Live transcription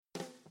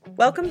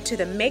Welcome to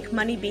the Make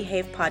Money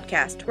Behave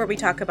podcast, where we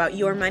talk about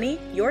your money,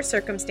 your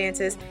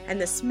circumstances,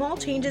 and the small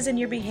changes in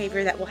your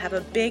behavior that will have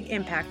a big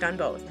impact on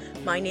both.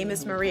 My name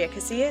is Maria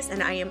Casillas,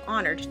 and I am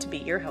honored to be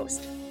your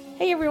host.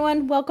 Hey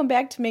everyone, welcome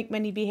back to Make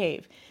Money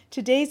Behave.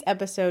 Today's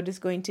episode is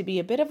going to be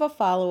a bit of a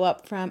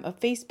follow-up from a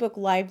Facebook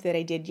Live that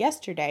I did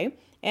yesterday.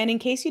 And in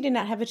case you did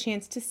not have a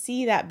chance to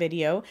see that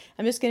video,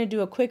 I'm just going to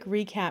do a quick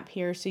recap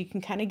here so you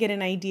can kind of get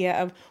an idea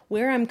of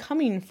where I'm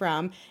coming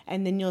from,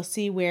 and then you'll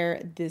see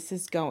where this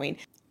is going.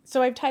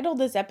 So I've titled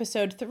this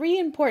episode, 3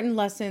 Important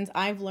Lessons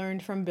I've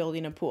Learned from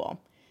Building a Pool.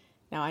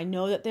 Now I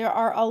know that there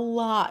are a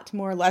lot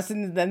more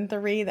lessons than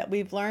 3 that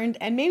we've learned,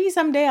 and maybe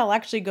someday I'll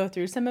actually go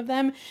through some of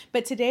them,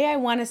 but today I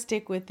want to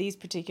stick with these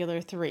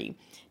particular 3.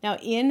 Now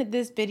in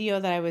this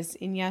video that I was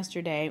in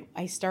yesterday,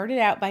 I started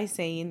out by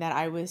saying that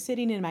I was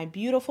sitting in my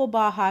beautiful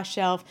Baja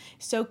shelf,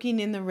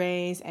 soaking in the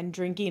rays and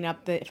drinking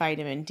up the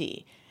vitamin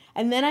D.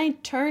 And then I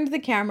turned the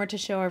camera to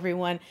show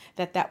everyone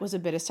that that was a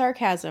bit of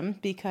sarcasm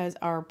because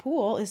our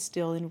pool is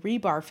still in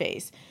rebar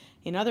phase.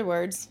 In other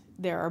words,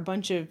 there are a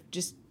bunch of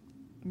just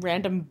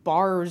random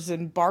bars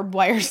and barbed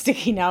wire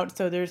sticking out,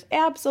 so there's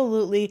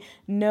absolutely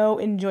no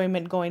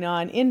enjoyment going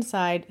on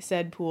inside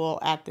said pool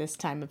at this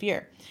time of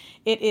year.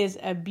 It is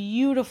a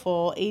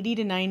beautiful 80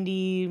 to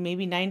 90,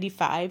 maybe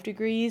 95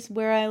 degrees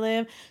where I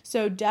live,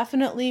 so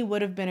definitely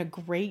would have been a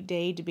great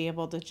day to be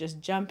able to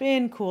just jump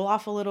in, cool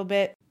off a little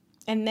bit,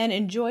 and then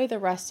enjoy the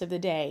rest of the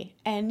day.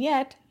 And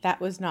yet, that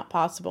was not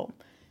possible.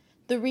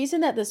 The reason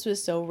that this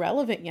was so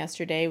relevant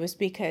yesterday was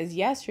because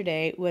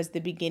yesterday was the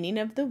beginning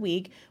of the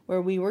week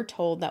where we were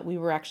told that we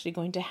were actually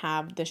going to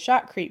have the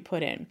shotcrete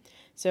put in.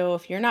 So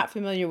if you're not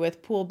familiar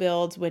with pool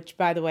builds, which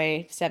by the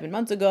way, 7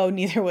 months ago,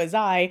 neither was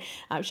I,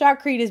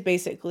 shotcrete is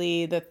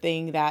basically the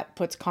thing that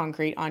puts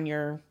concrete on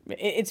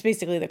it's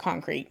basically the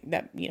concrete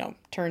that,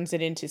 turns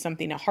it into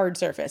something, a hard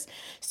surface.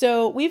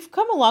 So we've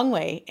come a long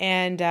way,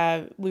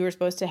 and we were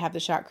supposed to have the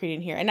shotcrete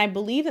in here. And I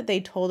believe that they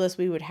told us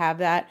we would have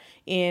that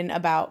in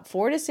about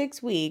 4 to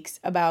 6 weeks,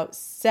 about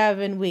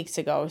 7 weeks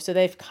ago. So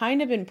they've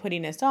kind of been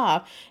putting us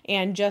off.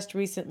 And just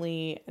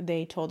recently,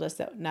 they told us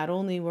that not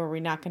only were we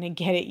not going to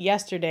get it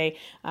yesterday,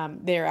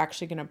 they're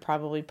actually going to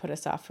probably put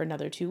us off for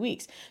another 2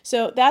 weeks.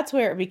 So that's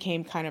where it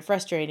became kind of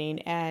frustrating.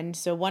 And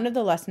so one of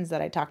the lessons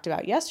that I talked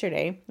about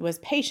yesterday was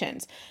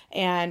patience,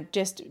 and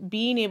just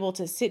being able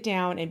to sit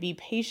down and be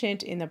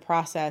patient in the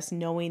process,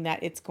 knowing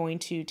that it's going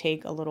to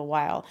take a little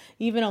while,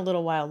 even a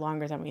little while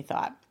longer than we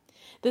thought.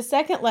 The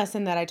second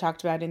lesson that I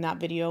talked about in that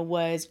video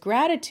was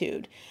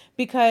gratitude,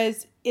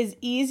 because as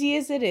easy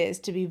as it is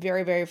to be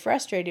very, very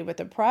frustrated with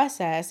the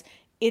process,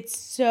 it's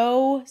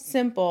so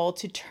simple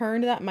to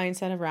turn that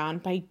mindset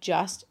around by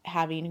just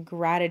having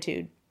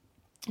gratitude.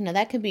 Now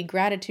that could be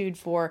gratitude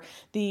for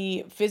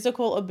the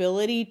physical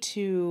ability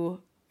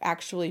to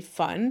actually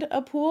fund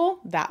a pool.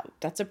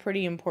 That's a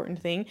pretty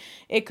important thing.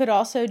 It could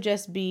also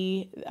just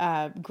be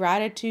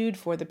gratitude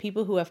for the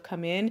people who have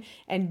come in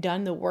and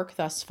done the work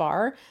thus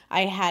far.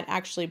 I had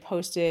actually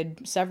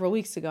posted several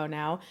weeks ago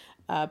now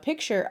a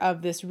picture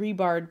of this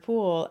rebarred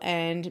pool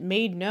and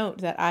made note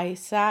that I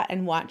sat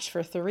and watched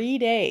for 3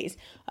 days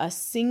a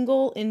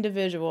single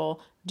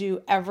individual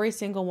do every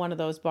single one of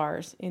those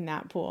bars in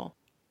that pool.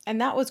 And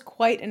that was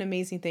quite an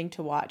amazing thing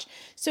to watch.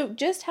 So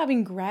just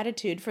having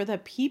gratitude for the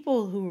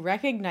people who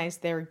recognize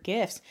their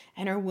gifts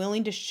and are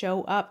willing to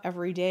show up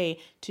every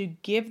day to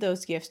give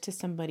those gifts to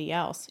somebody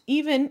else,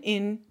 even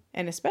in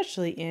and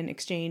especially in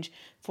exchange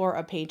for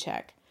a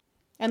paycheck.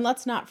 And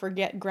let's not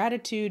forget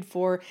gratitude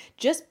for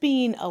just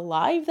being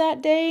alive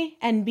that day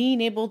and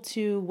being able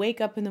to wake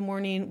up in the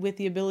morning with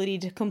the ability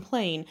to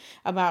complain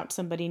about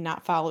somebody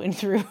not following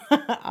through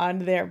on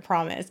their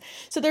promise.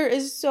 So there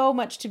is so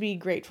much to be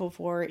grateful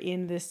for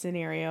in this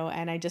scenario,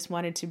 and I just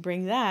wanted to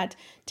bring that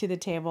to the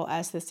table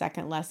as the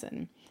second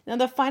lesson. Now,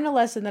 the final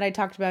lesson that I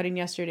talked about in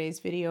yesterday's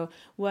video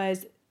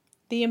was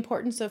the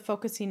importance of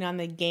focusing on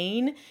the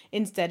gain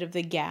instead of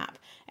the gap.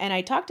 And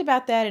I talked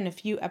about that in a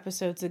few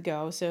episodes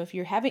ago. So if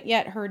you haven't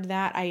yet heard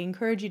that, I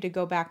encourage you to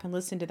go back and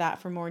listen to that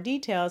for more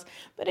details.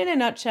 But in a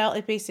nutshell,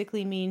 it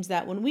basically means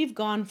that when we've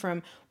gone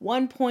from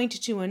one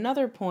point to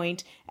another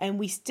point and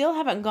we still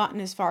haven't gotten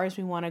as far as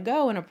we want to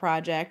go in a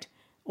project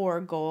or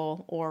a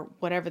goal or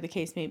whatever the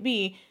case may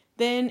be,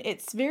 then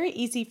it's very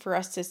easy for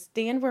us to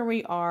stand where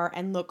we are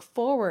and look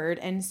forward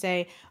and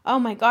say, oh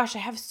my gosh, I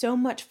have so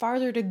much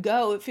farther to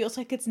go. It feels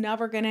like it's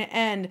never going to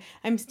end.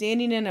 I'm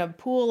standing in a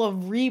pool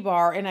of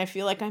rebar and I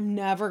feel like I'm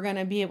never going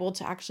to be able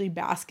to actually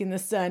bask in the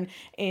sun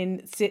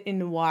and sit in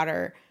the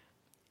water.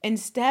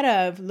 Instead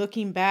of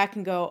looking back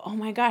and go, oh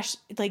my gosh,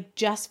 like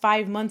just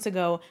 5 months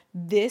ago,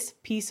 this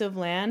piece of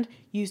land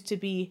used to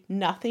be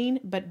nothing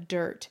but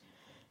dirt.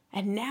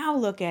 And now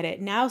look at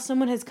it. Now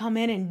someone has come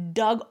in and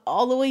dug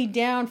all the way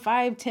down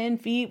 5, 10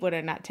 feet.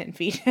 Not 10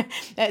 feet.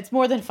 It's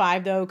more than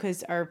 5 though,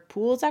 because our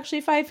pool is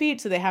actually 5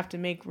 feet. So they have to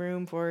make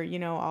room for,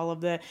 all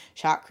of the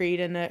shotcrete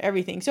and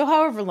everything. So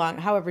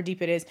however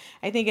deep it is,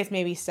 I think it's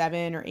maybe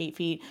 7 or 8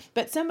 feet.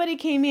 But somebody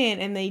came in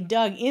and they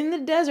dug in the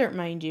desert,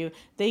 mind you.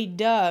 They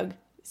dug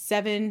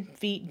 7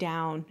 feet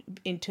down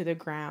into the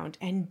ground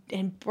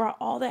and brought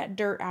all that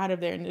dirt out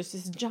of there. And there's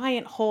this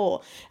giant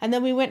hole. And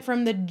then we went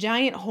from the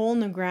giant hole in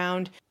the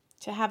ground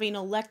to having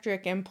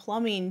electric and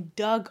plumbing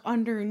dug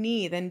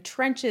underneath and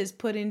trenches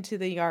put into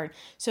the yard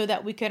so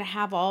that we could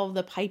have all of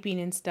the piping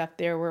and stuff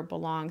there where it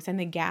belongs and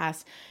the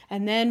gas.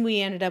 And then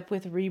we ended up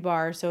with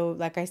rebar. So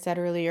like I said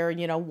earlier,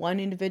 one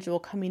individual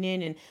coming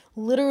in and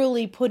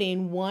literally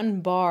putting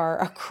one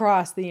bar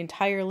across the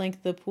entire length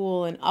of the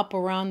pool and up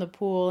around the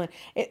pool. And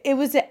it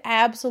was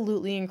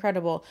absolutely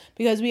incredible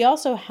because we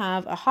also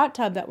have a hot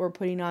tub that we're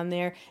putting on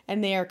there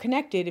and they are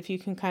connected, if you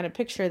can kind of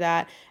picture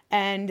that.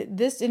 And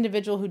this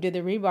individual who did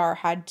the rebar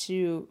had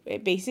to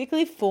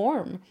basically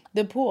form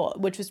the pool,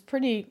 which was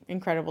pretty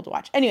incredible to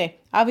watch. Anyway,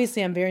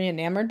 obviously I'm very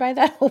enamored by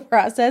that whole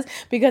process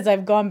because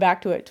I've gone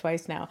back to it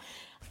twice now.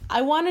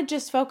 I want to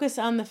just focus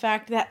on the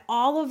fact that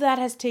all of that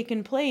has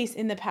taken place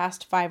in the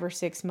past 5 or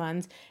 6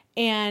 months,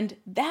 and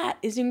that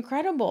is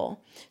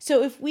incredible.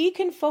 So if we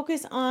can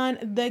focus on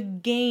the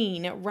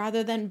gain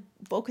rather than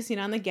focusing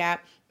on the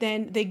gap,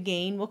 then the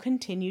gain will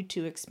continue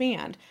to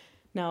expand.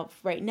 Now,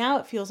 right now,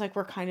 it feels like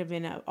we're kind of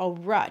in a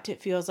rut.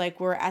 It feels like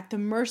we're at the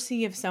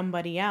mercy of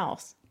somebody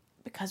else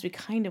because we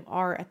kind of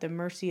are at the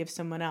mercy of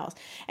someone else.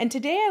 And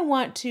today I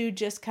want to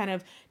just kind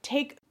of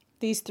take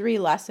these 3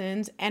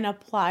 lessons and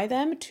apply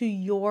them to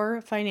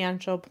your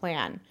financial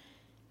plan.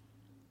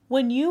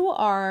 When you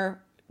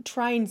are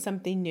trying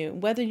something new,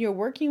 whether you're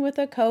working with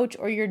a coach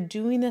or you're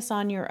doing this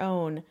on your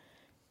own,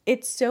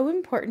 it's so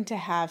important to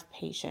have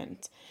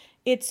patience.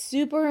 It's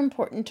super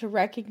important to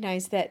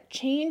recognize that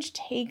change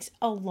takes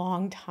a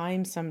long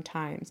time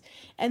sometimes.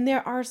 And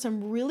there are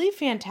some really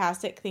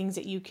fantastic things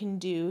that you can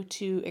do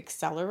to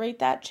accelerate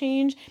that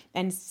change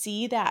and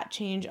see that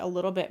change a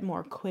little bit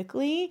more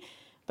quickly.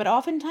 But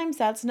oftentimes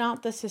that's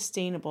not the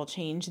sustainable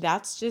change.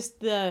 That's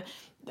just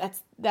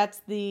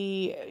that's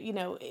the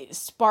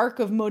spark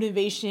of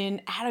motivation,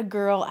 at a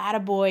girl, at a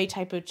boy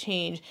type of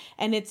change.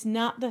 And it's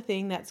not the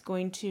thing that's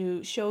going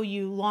to show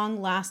you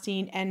long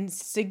lasting and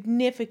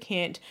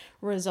significant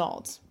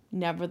results.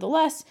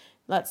 Nevertheless,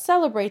 let's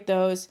celebrate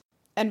those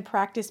and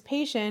practice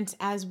patience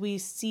as we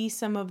see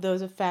some of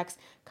those effects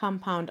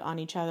compound on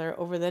each other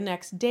over the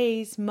next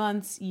days,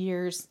 months,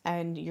 years,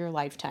 and your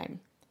lifetime.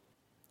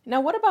 Now,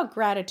 what about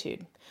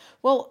gratitude?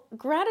 Well,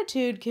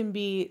 gratitude can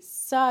be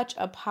such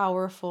a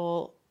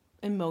powerful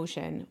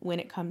emotion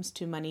when it comes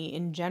to money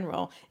in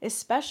general,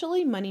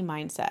 especially money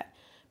mindset,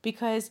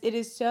 because it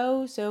is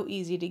so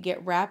easy to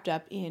get wrapped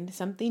up in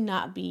something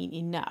not being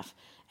enough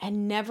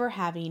and never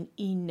having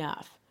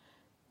enough.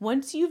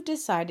 Once you've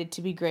decided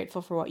to be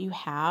grateful for what you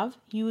have,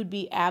 you would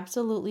be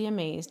absolutely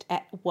amazed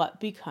at what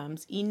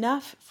becomes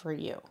enough for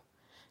you.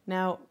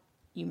 Now,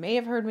 you may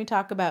have heard me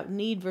talk about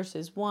need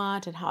versus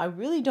want and how I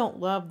really don't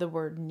love the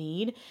word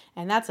need,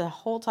 and that's a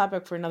whole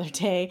topic for another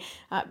day.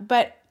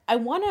 But I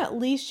want to at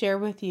least share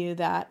with you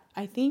that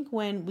I think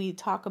when we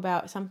talk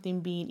about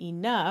something being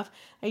enough,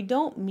 I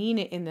don't mean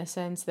it in the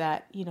sense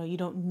that, you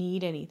don't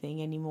need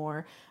anything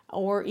anymore,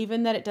 or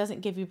even that it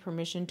doesn't give you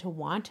permission to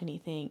want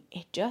anything.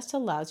 It just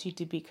allows you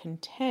to be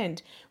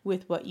content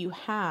with what you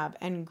have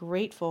and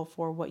grateful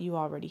for what you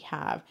already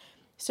have.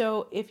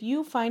 So if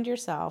you find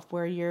yourself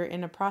where you're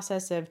in a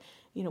process of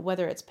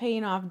whether it's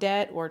paying off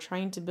debt or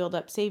trying to build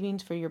up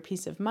savings for your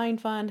peace of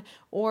mind fund,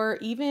 or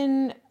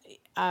even,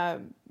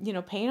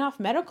 paying off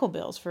medical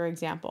bills, for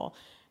example,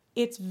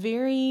 it's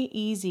very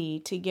easy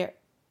to get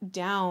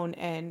down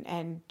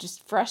and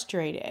just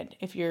frustrated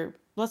if you're,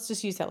 let's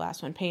just use that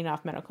last one, paying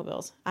off medical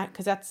bills,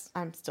 because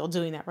I'm still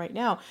doing that right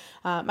now.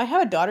 I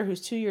have a daughter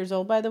who's 2 years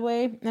old, by the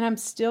way, and I'm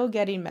still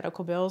getting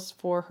medical bills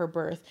for her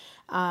birth.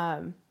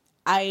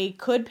 I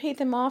could pay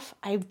them off.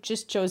 I've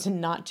just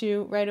chosen not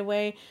to right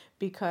away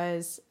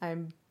because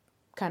I'm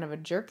kind of a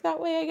jerk that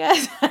way, I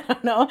guess. I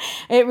don't know.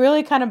 It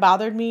really kind of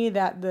bothered me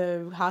that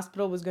the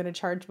hospital was going to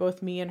charge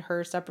both me and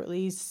her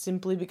separately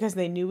simply because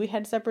they knew we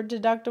had separate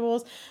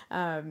deductibles.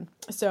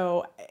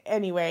 So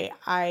anyway,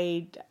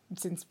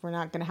 since we're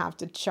not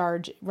getting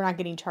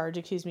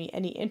charged,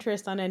 any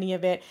interest on any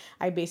of it,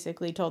 I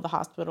basically told the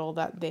hospital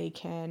that they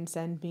can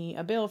send me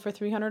a bill for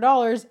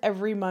 $300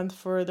 every month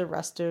for the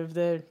rest of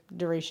the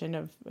duration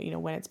of,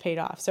 when it's paid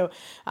off. So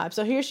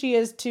here she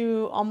is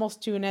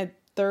almost 2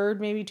 1/3,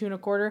 maybe 2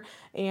 1/4.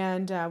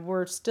 And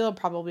we're still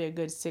probably a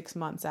good 6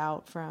 months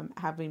out from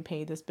having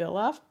paid this bill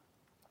off.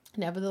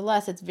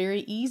 Nevertheless, it's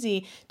very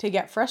easy to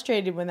get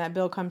frustrated when that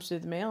bill comes through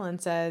the mail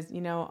and says,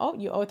 oh,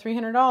 you owe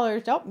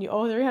 $300. Oh, you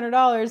owe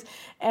 $300.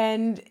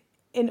 And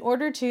in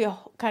order to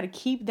kind of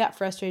keep that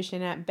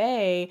frustration at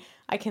bay,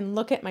 I can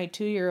look at my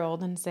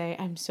 2-year-old and say,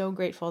 I'm so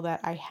grateful that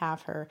I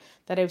have her,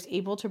 that I was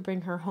able to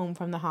bring her home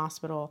from the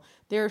hospital.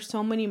 There are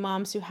so many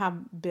moms who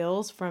have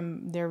bills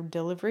from their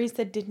deliveries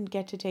that didn't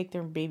get to take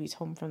their babies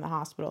home from the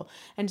hospital.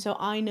 And so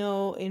I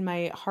know in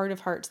my heart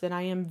of hearts that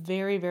I am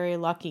very, very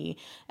lucky.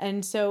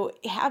 And so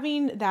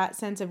having that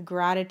sense of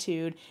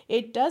gratitude,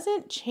 it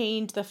doesn't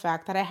change the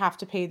fact that I have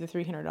to pay the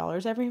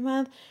 $300 every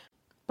month.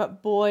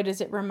 But boy,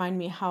 does it remind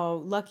me how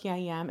lucky I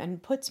am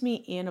and puts me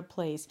in a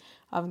place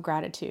of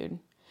gratitude.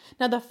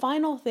 Now, the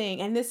final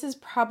thing, and this is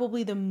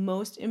probably the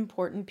most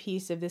important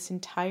piece of this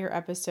entire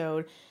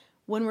episode,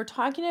 when we're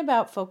talking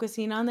about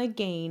focusing on the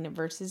gain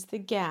versus the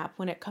gap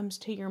when it comes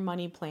to your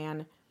money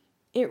plan,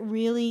 it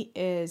really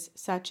is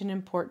such an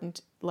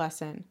important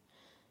lesson.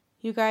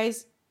 You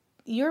guys,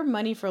 your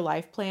money for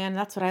life plan,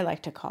 that's what I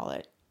like to call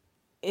it,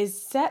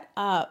 is set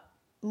up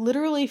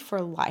literally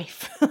for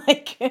life.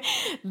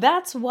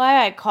 That's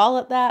why I call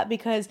it that,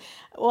 because,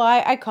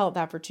 I call it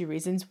that for two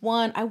reasons.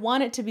 One, I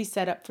want it to be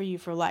set up for you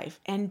for life.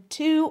 And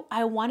two,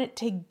 I want it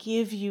to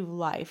give you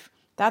life.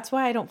 That's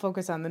why I don't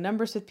focus on the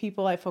numbers with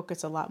people. I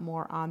focus a lot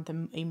more on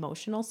the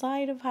emotional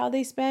side of how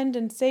they spend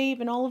and save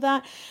and all of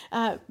that.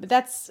 But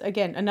that's,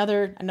 again,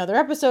 another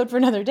episode for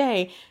another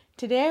day.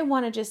 Today, I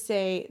want to just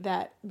say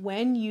that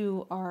when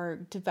you are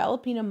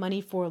developing a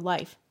money for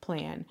life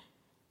plan,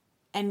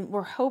 and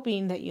we're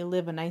hoping that you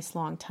live a nice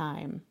long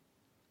time,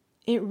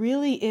 it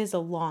really is a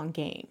long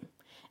game.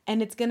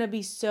 And it's going to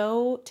be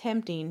so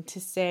tempting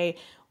to say,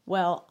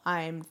 well,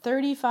 I'm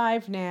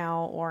 35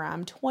 now, or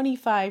I'm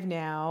 25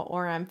 now,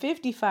 or I'm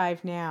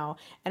 55 now,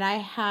 and I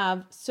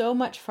have so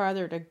much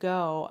farther to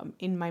go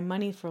in my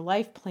money for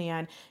life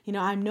plan.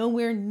 I'm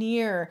nowhere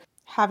near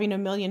having $1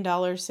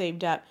 million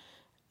saved up.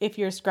 If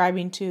you're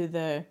ascribing to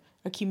the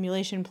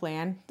accumulation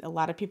plan, a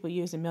lot of people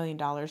use $1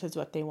 million as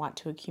what they want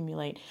to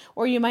accumulate.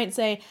 Or you might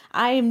say,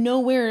 I am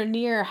nowhere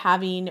near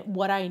having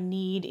what I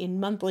need in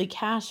monthly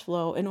cash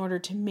flow in order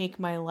to make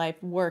my life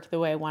work the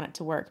way I want it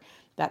to work.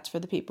 That's for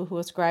the people who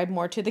ascribe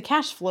more to the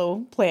cash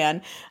flow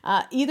plan.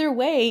 Either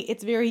way,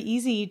 it's very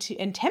easy to,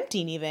 and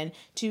tempting even,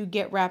 to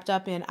get wrapped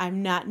up in,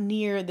 I'm not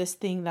near this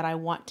thing that I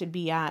want to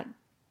be at.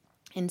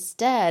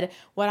 Instead,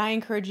 what I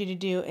encourage you to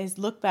do is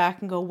look back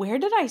and go, where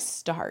did I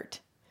start?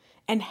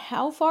 And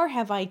how far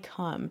have I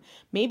come?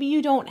 Maybe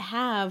you don't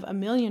have $1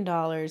 million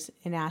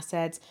in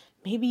assets.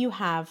 Maybe you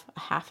have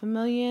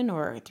 $500,000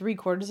 or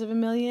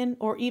 $750,000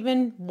 or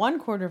even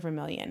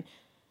 $250,000.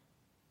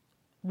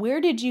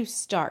 Where did you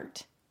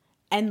start?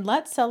 And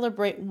let's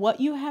celebrate what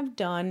you have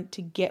done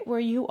to get where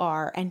you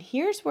are. And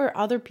here's where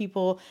other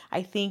people,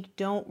 I think,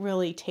 don't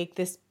really take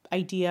this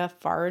idea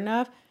far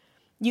enough.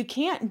 You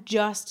can't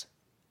just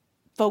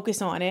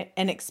focus on it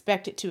and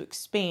expect it to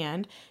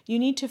expand. You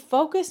need to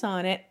focus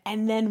on it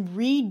and then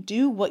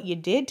redo what you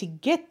did to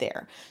get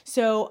there.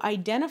 So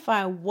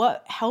identify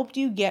what helped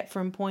you get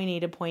from point A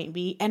to point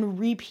B and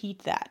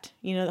repeat that.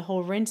 The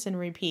whole rinse and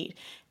repeat.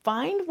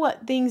 Find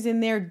what things in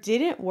there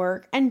didn't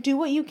work and do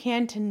what you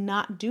can to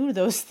not do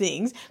those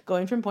things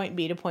going from point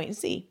B to point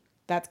C.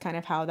 That's kind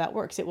of how that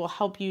works. It will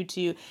help you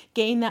to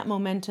gain that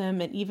momentum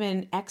and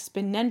even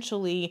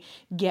exponentially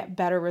get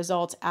better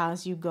results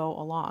as you go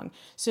along.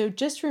 So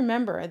just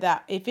remember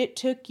that if it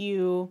took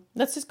you,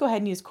 let's just go ahead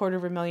and use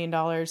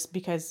 $250,000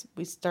 because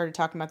we started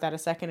talking about that a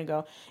second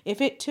ago. If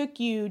it took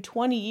you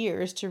 20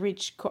 years to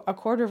reach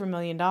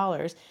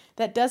 $250,000,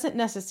 that doesn't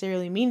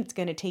necessarily mean it's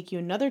going to take you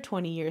another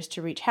 20 years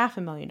to reach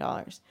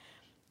 $500,000.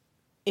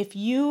 If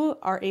you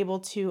are able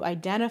to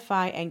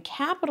identify and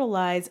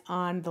capitalize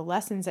on the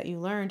lessons that you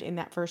learned in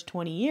that first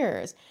 20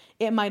 years,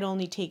 it might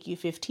only take you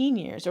 15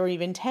 years or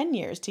even 10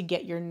 years to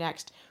get your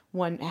next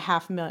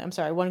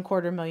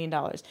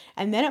 $250,000.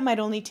 And then it might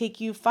only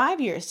take you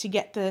 5 years to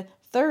get the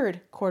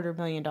third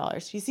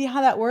 $250,000. You see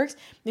how that works?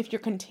 If you're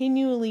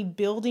continually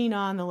building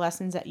on the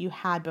lessons that you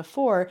had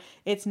before,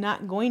 it's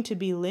not going to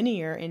be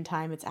linear in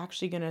time. It's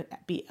actually going to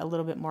be a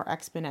little bit more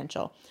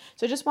exponential.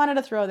 So just wanted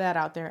to throw that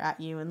out there at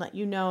you and let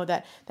you know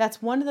that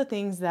that's one of the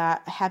things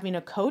that having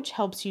a coach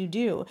helps you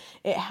do.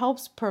 It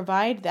helps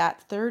provide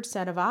that third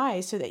set of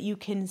eyes so that you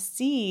can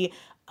see,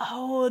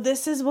 oh,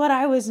 this is what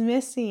I was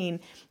missing.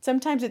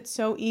 Sometimes it's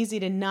so easy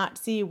to not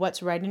see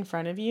what's right in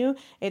front of you.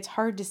 It's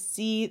hard to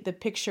see the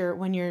picture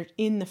when you're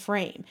in the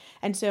frame.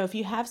 And so if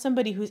you have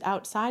somebody who's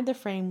outside the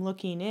frame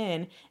looking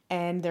in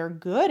and they're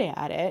good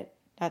at it,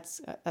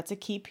 that's a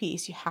key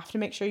piece. You have to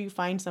make sure you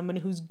find someone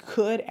who's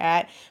good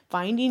at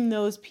finding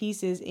those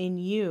pieces in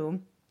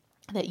you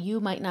that you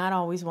might not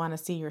always want to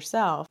see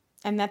yourself,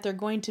 and that they're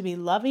going to be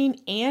loving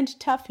and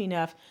tough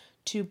enough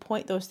to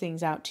point those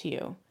things out to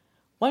you.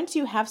 Once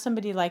you have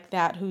somebody like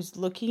that who's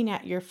looking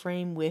at your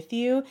frame with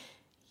you,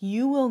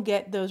 you will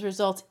get those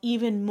results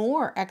even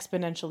more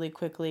exponentially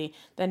quickly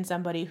than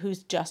somebody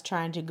who's just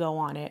trying to go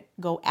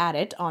at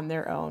it on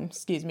their own.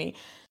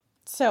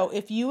 So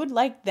if you would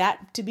like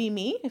that to be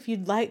me, if you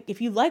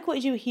like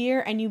what you hear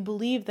and you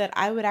believe that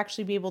I would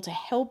actually be able to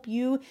help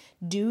you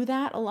do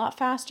that a lot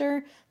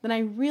faster, then I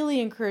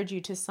really encourage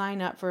you to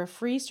sign up for a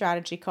free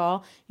strategy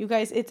call. You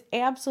guys, it's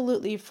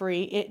absolutely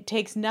free. It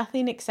takes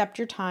nothing except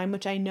your time,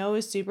 which I know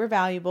is super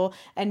valuable.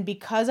 And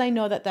because I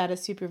know that that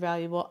is super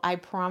valuable, I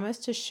promise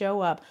to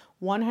show up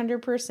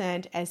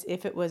 100% as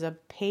if it was a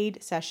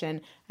paid session.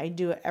 I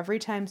do it every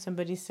time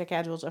somebody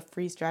schedules a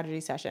free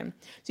strategy session.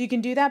 So you can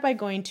do that by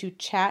going to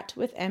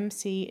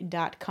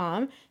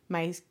chatwithmc.com.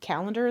 My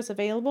calendar is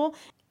available.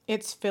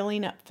 It's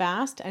filling up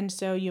fast, and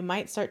so you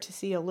might start to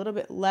see a little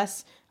bit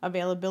less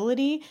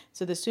availability.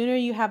 So the sooner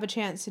you have a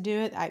chance to do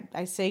it,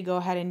 I say go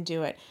ahead and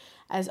do it.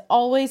 As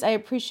always, I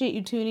appreciate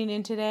you tuning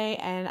in today,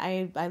 and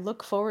I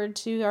look forward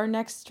to our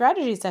next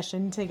strategy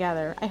session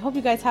together. I hope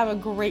you guys have a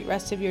great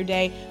rest of your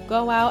day.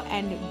 Go out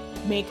and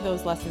make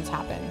those lessons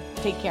happen.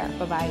 Take care.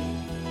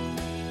 Bye-bye.